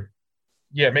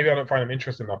 Yeah, maybe I don't find them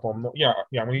interesting enough. Or I'm not. Yeah,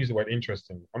 I'm gonna use the word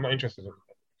interesting. I'm not interested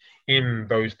in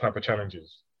those type of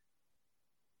challenges.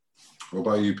 What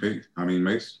about you, Pete? I mean,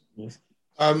 Mace? Yes.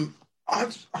 I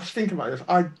was thinking about this.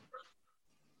 I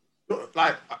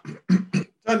like turn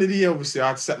of the year, obviously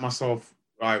I'd set myself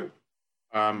like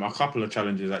a couple of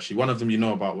challenges actually. One of them you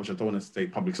know about, which I don't want to stay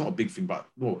public. It's not a big thing, but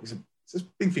it's a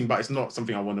big thing, but it's not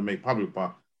something I want to make public.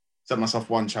 But set myself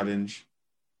one challenge.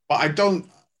 But I don't,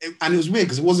 and it was weird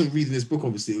because it wasn't reading this book,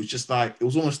 obviously. It was just like, it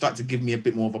was almost starting to give me a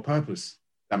bit more of a purpose.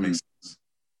 That makes sense.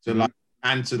 So like,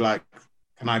 and to like,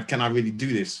 can I really do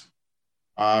this?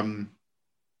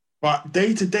 But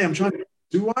day to day, I'm trying to,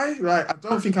 do I? Like, I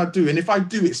don't think I do. And if I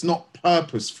do, it's not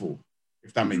purposeful,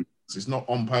 if that makes sense. It's not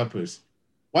on purpose.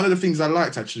 One of the things I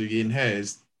liked actually in here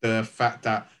is the fact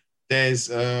that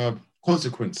there's a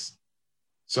consequence.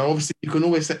 So obviously you can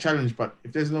always set challenge, but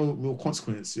if there's no real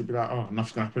consequence, you'll be like, oh,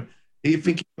 nothing's gonna happen. You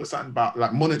think you put something about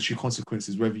like monetary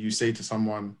consequences, whether you say to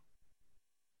someone,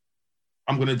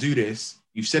 I'm gonna do this,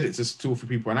 you've said it to 2 or 3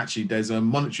 people, and actually there's a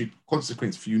monetary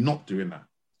consequence for you not doing that.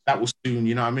 That will soon,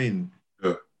 you know what I mean?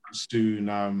 Yeah. Soon,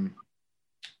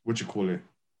 what do you call it?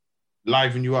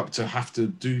 Liven you up to have to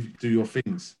do your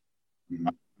things. Mm-hmm.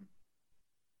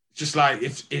 Just like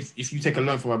if you take a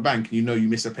loan from a bank and you know you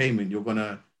miss a payment, you're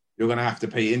gonna have to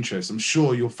pay interest. I'm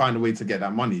sure you'll find a way to get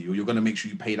that money, or you're gonna make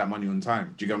sure you pay that money on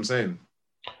time. Do you get what I'm saying?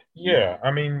 Yeah,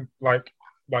 I mean, like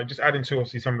just adding to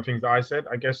obviously some of the things that I said.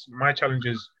 I guess my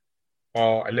challenges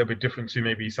are a little bit different to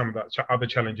maybe some of the other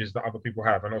challenges that other people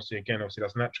have, and obviously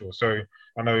that's natural. So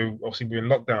I know obviously we're in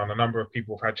lockdown, a number of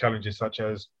people have had challenges such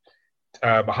as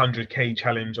 100K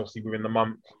challenge, obviously within the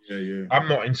month. Yeah. I'm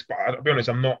not inspired. I'll be honest,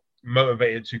 I'm not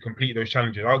motivated to complete those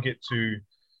challenges. I'll get to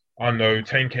I know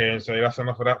 10K and say that's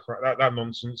enough of that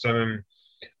nonsense, and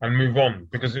move on.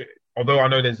 Because although I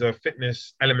know there's a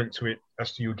fitness element to it,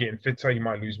 as to you getting fitter, you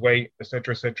might lose weight,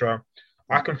 etc., etc.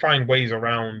 I can find ways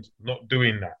around not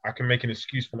doing that. I can make an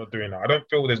excuse for not doing that. I don't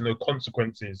feel there's no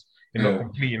consequences in not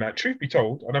completing that. Truth be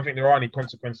told, I don't think there are any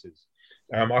consequences.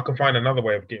 I can find another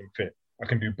way of getting fit. I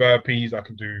can do burpees. I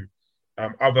can do I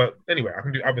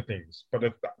can do other things.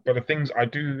 But the things I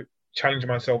do challenge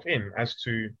myself in as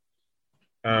to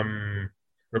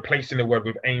replacing the word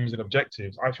with aims and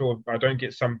objectives, I feel if I don't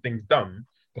get some things done,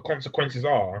 the consequences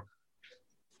are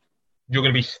you're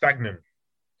going to be stagnant.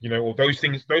 Or those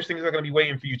things are going to be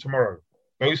waiting for you tomorrow.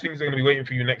 Those things are going to be waiting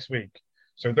for you next week.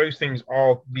 So those things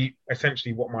are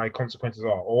essentially what my consequences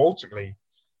are. Or ultimately,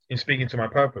 in speaking to my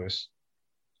purpose,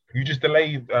 you just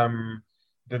delay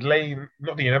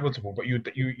not the inevitable, but you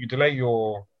delay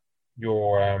your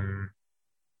I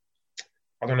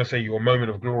don't want to say your moment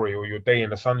of glory or your day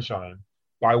in the sunshine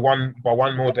by one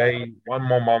more day, one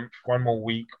more month, one more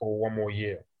week, or one more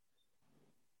year.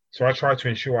 So I try to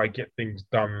ensure I get things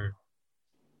done.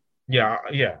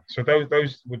 Yeah. So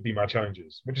those would be my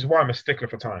challenges, which is why I'm a stickler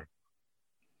for time.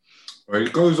 Well, he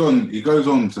goes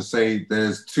on to say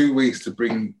there's 2 ways to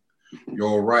bring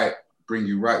you right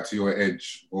to your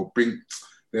edge,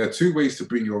 there are 2 ways to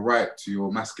bring your right to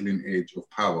your masculine edge of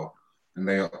power, and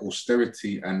they are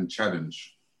austerity and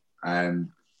challenge. And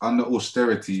under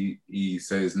austerity, he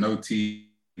says no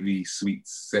TV,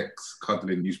 sweets, sex,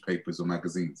 cuddling, newspapers or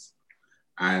magazines.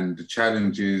 And the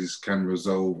challenges can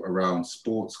resolve around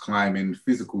sports, climbing,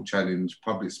 physical challenge,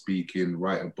 public speaking,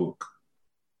 write a book,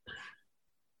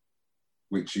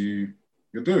 which you're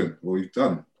doing or you've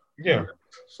done. Yeah.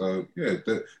 So yeah,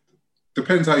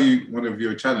 depends how you want to view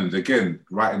a challenge. Again,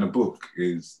 writing a book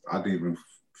I didn't even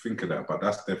think of that, but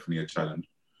that's definitely a challenge.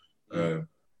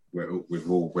 We're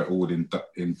all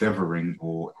endeavoring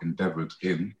or endeavored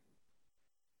in.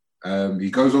 He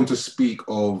goes on to speak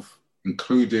of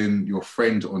including your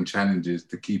friend on challenges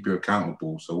to keep you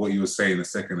accountable. So what you were saying a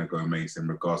second ago, Mace, in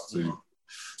regards to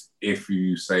if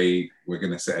you say we're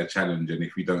going to set a challenge and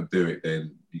if you don't do it,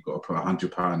 then you've got to put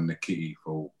 £100 in the kitty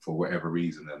for whatever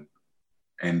reason, and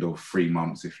end of 3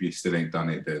 months, if you still ain't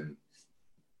done it, then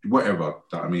whatever,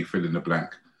 fill in the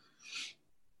blank.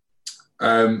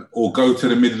 Or go to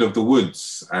the middle of the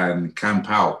woods and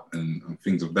camp out and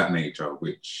things of that nature,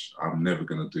 which I'm never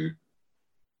going to do.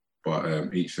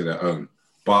 But each to their own.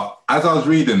 But as I was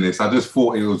reading this, I just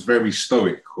thought it was very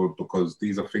stoic, because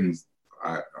these are things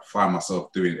I find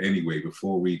myself doing anyway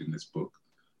before reading this book.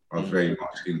 I was very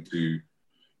much into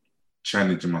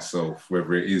challenging myself,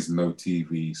 whether it is no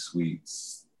TV,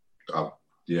 sweets, and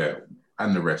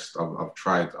the rest. I've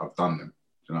tried, I've done them.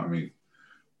 Do you know what I mean?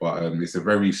 But it's a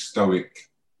very stoic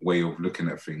way of looking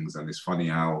at things, and it's funny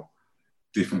how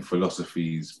different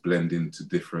philosophies blend into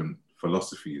different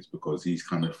philosophies, because he's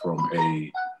coming from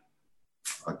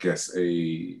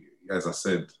as I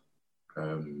said,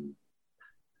 from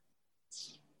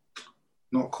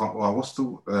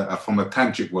a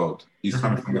tantric world. He's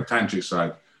coming from the tantric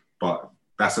side, but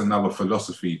that's another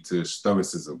philosophy to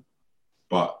Stoicism.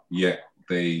 But yet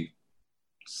they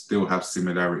still have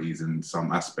similarities in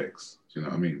some aspects. Do you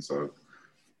know what I mean? So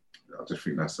I just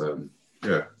think that's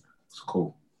it's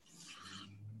cool.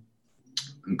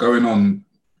 And going on,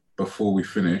 before we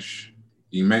finish,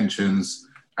 he mentions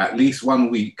at least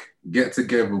 1 week, get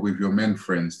together with your men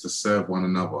friends to serve one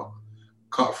another,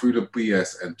 cut through the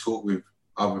BS and talk with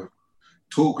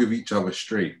each other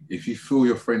straight. If you feel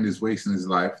your friend is wasting his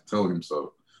life, tell him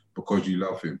so, because you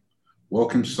love him.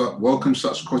 Welcome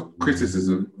such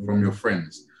criticism from your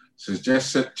friends.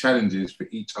 Suggest challenges for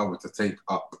each other to take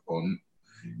up on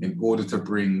in order to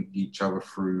bring each other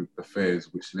through the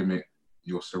fears which limit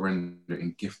your surrender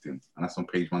in gifting. And that's on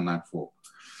page 194.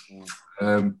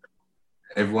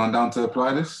 Everyone down to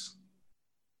apply this?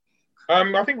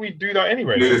 I think we do that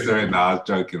anyway. No, I was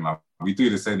joking, man. We do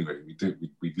this anyway.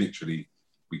 We literally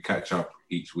catch up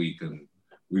each week, and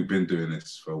we've been doing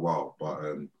this for a while. But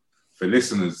for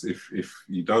listeners, if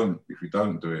you don't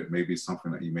do it, maybe it's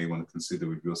something that you may want to consider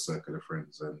with your circle of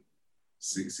friends and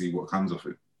see what comes of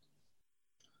it.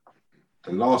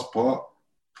 The last part,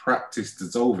 practice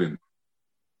dissolving.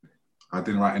 I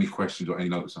didn't write any questions or any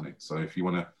notes on it, so if you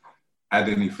want to add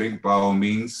anything, by all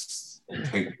means,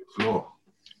 take the floor.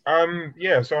 So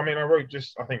I wrote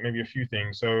just, I think, maybe a few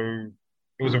things. So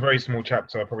it was a very small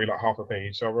chapter, probably like half a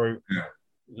page. So I wrote,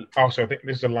 also, I think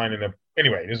there's a line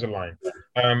there's a line.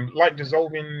 Like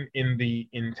dissolving in the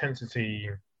intensity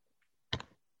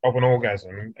of an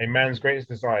orgasm, a man's greatest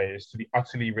desire is to be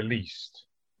utterly released.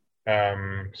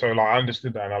 So like I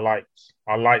understood that, and I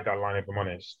liked that line, if I'm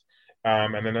honest.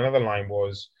 And then another line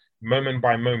was, moment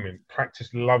by moment, practice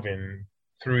loving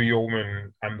through your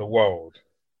woman and the world.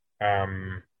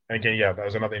 And again, yeah, that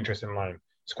was another interesting line.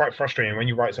 It's quite frustrating when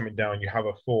you write something down, you have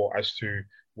a thought as to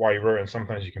why you wrote it, and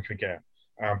sometimes you can forget.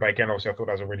 But again, also, I thought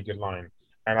that was a really good line.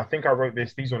 And I think I wrote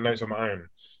this, these were notes on my own,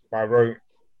 but I wrote,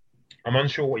 I'm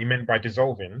unsure what you meant by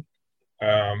dissolving,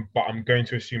 but I'm going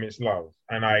to assume it's love.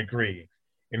 And I agree.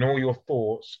 In all your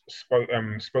thoughts,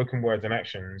 spoken words and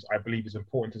actions, I believe it's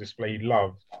important to display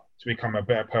love to become a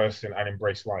better person and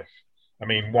embrace life. I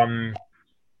mean,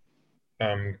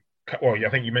 I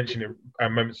think you mentioned it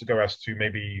moments ago as to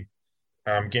maybe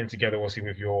getting together, obviously,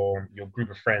 with your group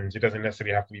of friends. It doesn't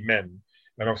necessarily have to be men.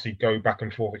 And obviously go back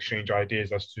and forth, exchange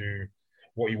ideas as to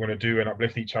what you want to do and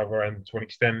uplift each other. And to an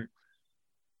extent,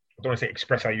 I don't want to say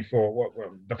express how you feel.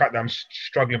 The fact that I'm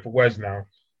struggling for words now,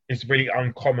 it's really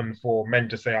uncommon for men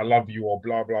to say, I love you, or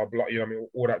blah, blah, blah, you know what I mean?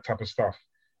 All that type of stuff.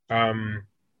 I'm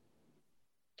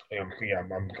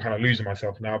kind of losing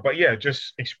myself now. But yeah,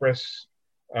 just express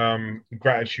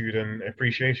gratitude and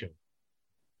appreciation.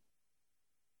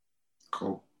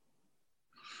 Cool.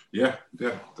 Yeah,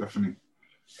 definitely.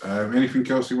 Anything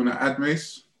else you want to add,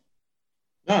 Mace?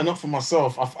 No, not for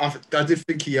myself. I did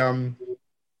think he some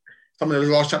of the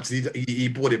last chapters he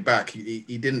brought it back.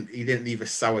 He didn't leave a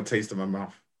sour taste in my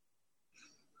mouth.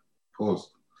 Pause.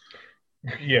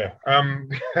 Yeah.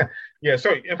 Yeah.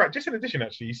 Sorry. In fact, just in addition,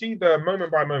 actually, you see the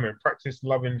moment by moment practice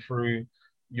loving through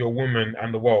your woman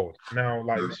and the world. Now,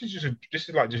 like this is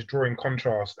like just drawing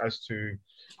contrast as to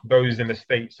those in the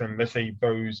States and let's say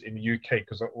those in the UK,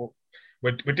 because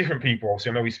we're different people. So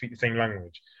I know we speak the same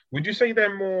language. Would you say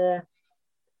they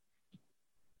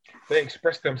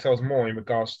express themselves more in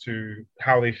regards to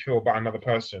how they feel about another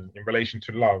person in relation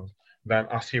to love than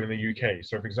us here in the UK?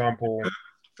 So, for example,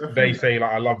 they say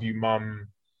like, "I love you, mum,"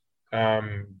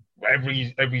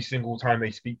 every single time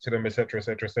they speak to them, etc.,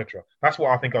 etc., etc. That's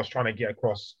what I think I was trying to get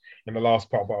across in the last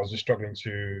part, but I was just struggling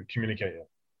to communicate it.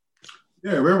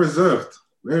 Yeah, we're reserved.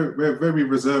 We're very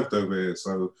reserved over here.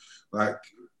 So, like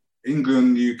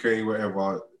England, UK,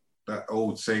 whatever, that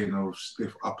old saying of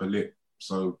stiff upper lip.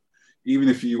 So, even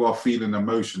if you are feeling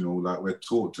emotional, like we're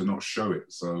taught to not show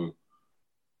it. So,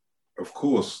 of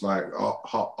course, like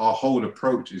our whole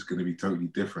approach is going to be totally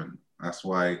different. That's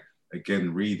why,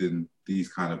 again, reading these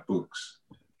kind of books,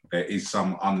 there is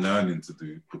some unlearning to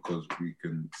do, because we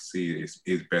can see it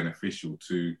is beneficial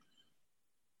to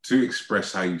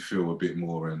express how you feel a bit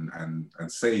more and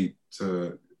say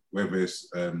to whether it's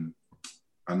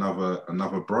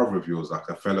another brother of yours, like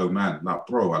a fellow man, like,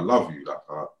 bro, I love you, like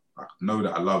I know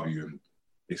that I love you, and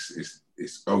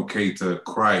it's okay to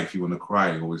cry if you want to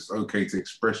cry, or it's okay to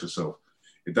express yourself.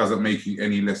 It doesn't make you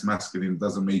any less masculine. It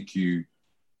doesn't make you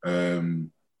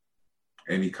doesn't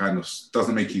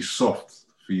make you soft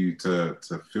for you to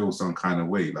feel some kind of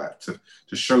way. Like to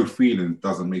show feeling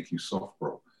doesn't make you soft,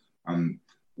 bro. And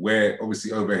where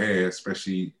obviously over here,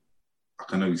 especially, I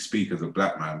can only speak as a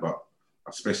black man, but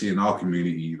especially in our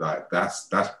community, like that's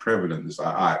prevalent. It's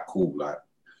like, all right, cool, like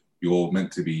you're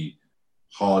meant to be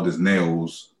hard as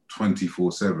nails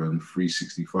 24/7,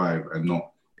 365 and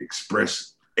not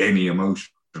express any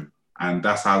emotion. And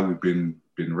that's how we've been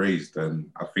raised. And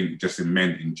I think just in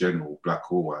men in general,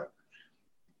 black or white,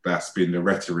 that's been the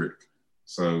rhetoric.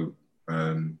 So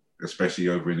especially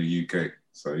over in the UK.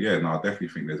 So yeah, no, I definitely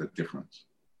think there's a difference.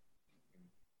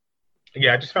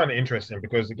 Yeah, I just found it interesting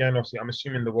because, again, obviously, I'm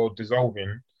assuming the word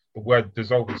dissolving,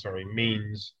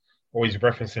 means always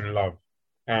referencing love.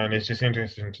 And it's just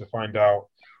interesting to find out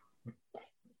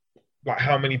like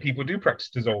how many people do practice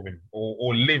dissolving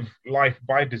or live life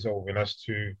by dissolving as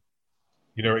to,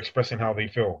 you know, expressing how they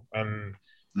feel. And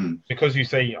because you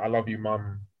say, I love you,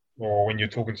 mum, or when you're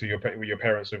talking to your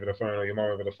parents over the phone or your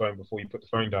mum over the phone before you put the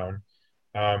phone down,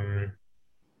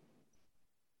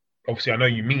 obviously, I know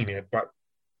you mean it, but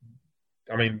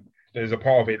I mean, there's a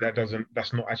part of it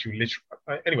that's not actually literal.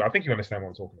 Anyway, I think you understand what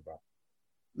I'm talking about.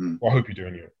 Well, I hope you do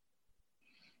anyway.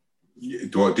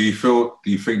 Do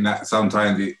you think that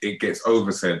sometimes it gets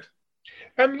oversaid?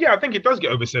 Yeah, I think it does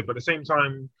get oversaid, but at the same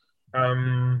time,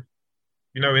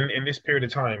 you know, in this period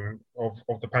of time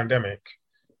of the pandemic,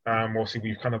 obviously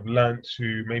we've kind of learned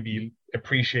to maybe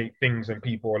appreciate things and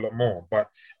people a lot more. But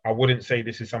I wouldn't say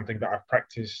this is something that I've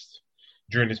practiced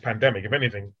during this pandemic. If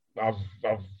anything,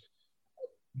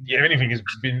 it's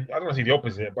been, I don't want to say the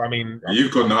opposite, but I mean,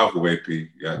 you've gone the other way, P.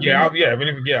 I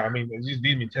mean, these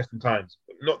been testing times.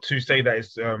 Not to say that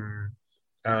it's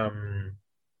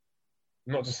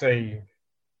not to say,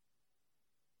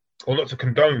 or not to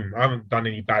condone. I haven't done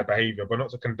any bad behavior, but not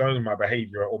to condone my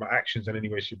behavior or my actions in any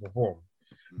way, shape, or form.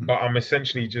 But I'm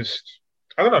essentially just,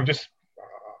 I don't know.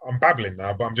 I'm babbling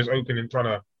now, but I'm just open and trying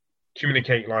to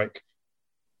communicate like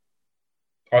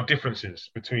our differences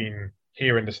between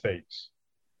here and the States.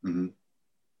 Mm-hmm.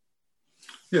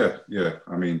 Yeah.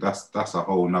 I mean, that's a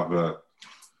whole nother.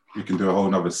 We can do a whole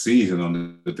nother season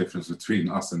on the difference between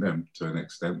us and them to an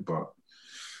extent, but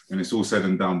when it's all said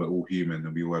and done, we're all human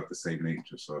and we all have the same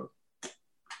nature, so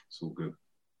it's all good.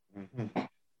 Mm-hmm.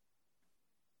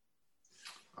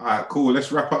 All right, cool.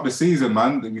 Let's wrap up the season,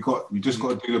 man. We just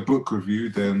got to do the book review.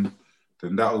 Then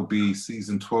that will be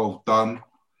season 12 done.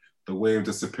 The Way of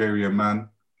the Superior Man.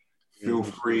 Feel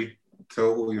free,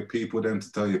 tell all your people them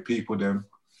to tell your people them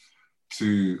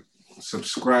to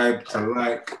subscribe, to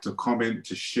like, to comment,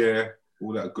 to share,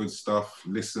 all that good stuff.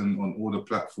 Listen on all the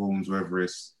platforms, whether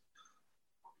it's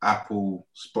Apple,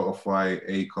 Spotify,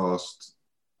 Acast,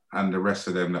 and the rest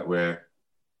of them that we're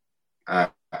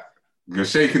at. You're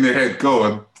shaking your head. Go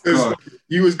on.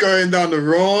 You was going down the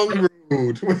wrong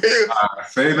road.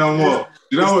 Say no more.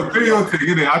 You know what? Do your thing,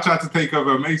 innit? I tried to take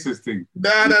over Mace's thing. Nah.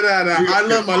 I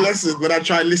learned my lessons, but I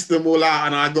tried to list them all out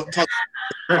and I got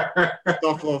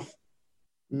stuff off.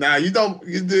 Nah, you don't.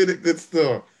 You're doing it good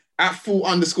still. At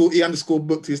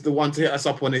 @full_E_booked is the one to hit us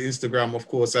up on the Instagram, of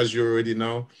course, as you already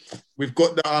know. We've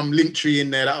got the link tree in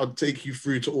there that'll take you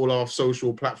through to all our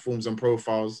social platforms and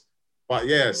profiles. But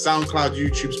yeah, SoundCloud,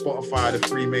 YouTube, Spotify are the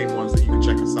three main ones that you can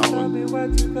check us out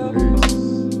on.